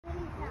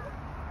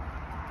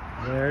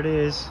There it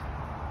is.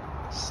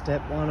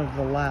 Step one of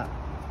the lap.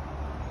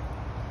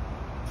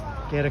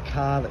 Get a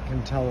car that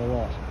can tow a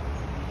lot.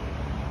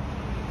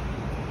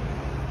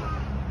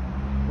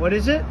 What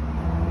is it?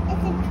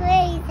 It's a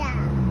cruiser.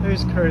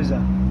 Whose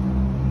cruiser?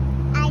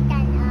 I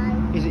don't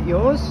know. Is it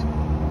yours?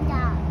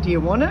 No. Do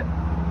you want it?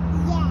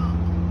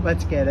 Yeah.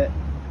 Let's get it.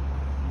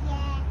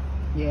 Yeah.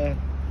 Yeah.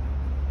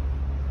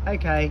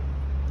 Okay.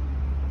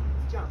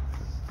 Jump.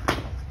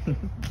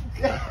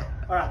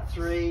 Alright,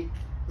 3.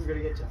 We've got to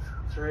get to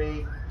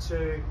 3,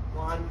 2,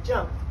 1,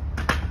 jump.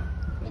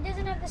 It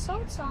doesn't have the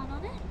salt sign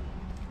on it.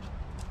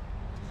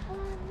 Oh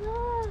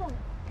no!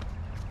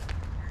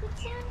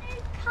 It's our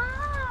new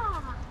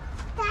car!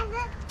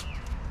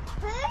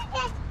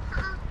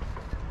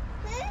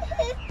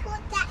 Who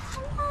put that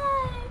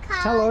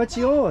car? Tell her it's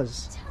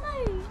yours. Hello,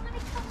 you want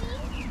to come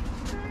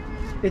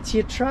in? It's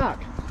your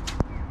truck.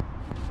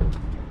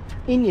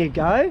 In you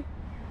go.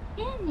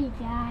 In you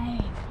go.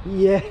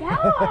 Yeah. Go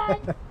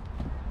on.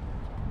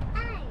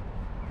 Hey,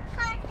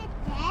 can't it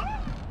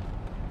there?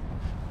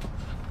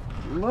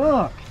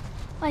 Look.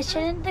 Wait,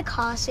 shouldn't the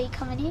car seat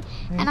come in here?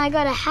 And I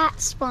got a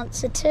hat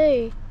sponsor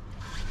too.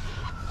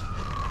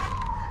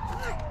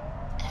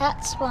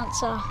 Hat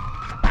sponsor.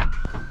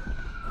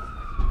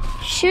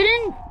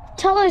 Shouldn't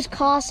Tolo's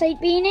car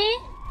seat be in here?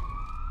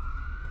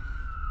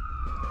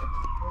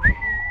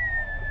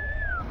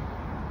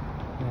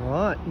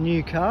 Alright,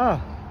 new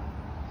car.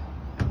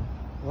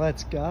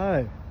 Let's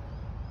go.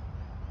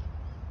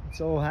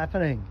 It's all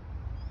happening.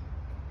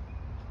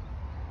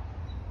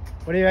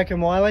 What do you reckon,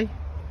 Wiley?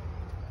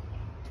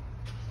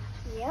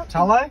 Yep.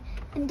 Tolo?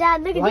 And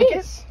Dad, look at Like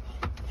this.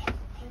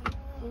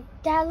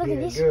 Dad, look Yeah,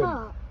 at this good.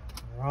 part.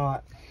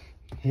 Right.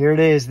 Here it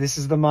is. This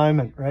is the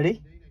moment.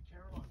 Ready?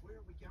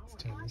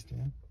 Let's turn this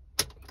down.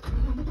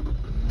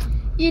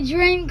 Your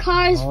dream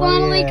car has Oh,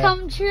 finally yeah.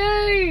 come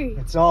true.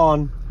 It's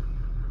on.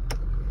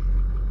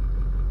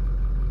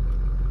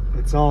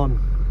 It's on.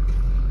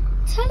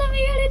 Tell them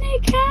we got a new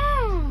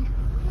car.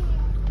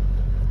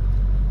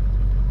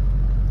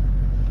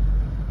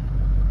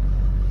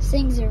 This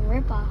thing's a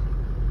ripper.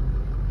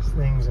 This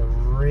thing's a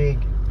rig.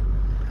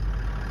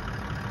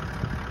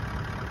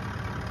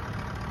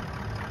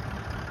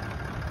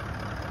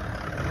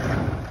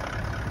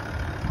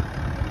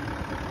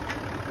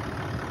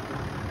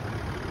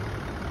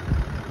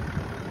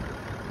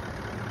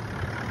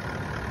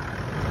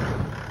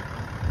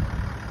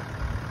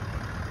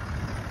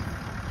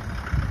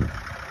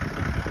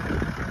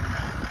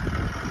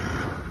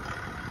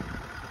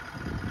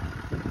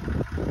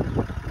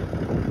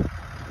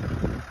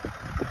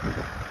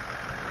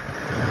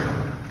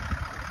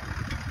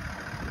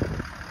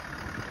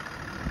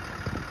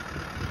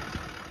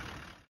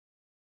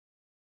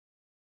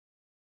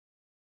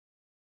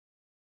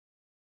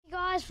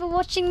 Guys, for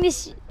watching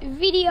this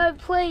video,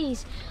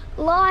 please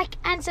like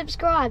and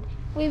subscribe.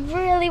 We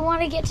really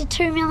want to get to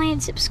 2 million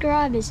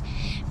subscribers.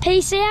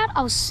 Peace out.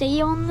 I'll see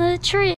you on the trip.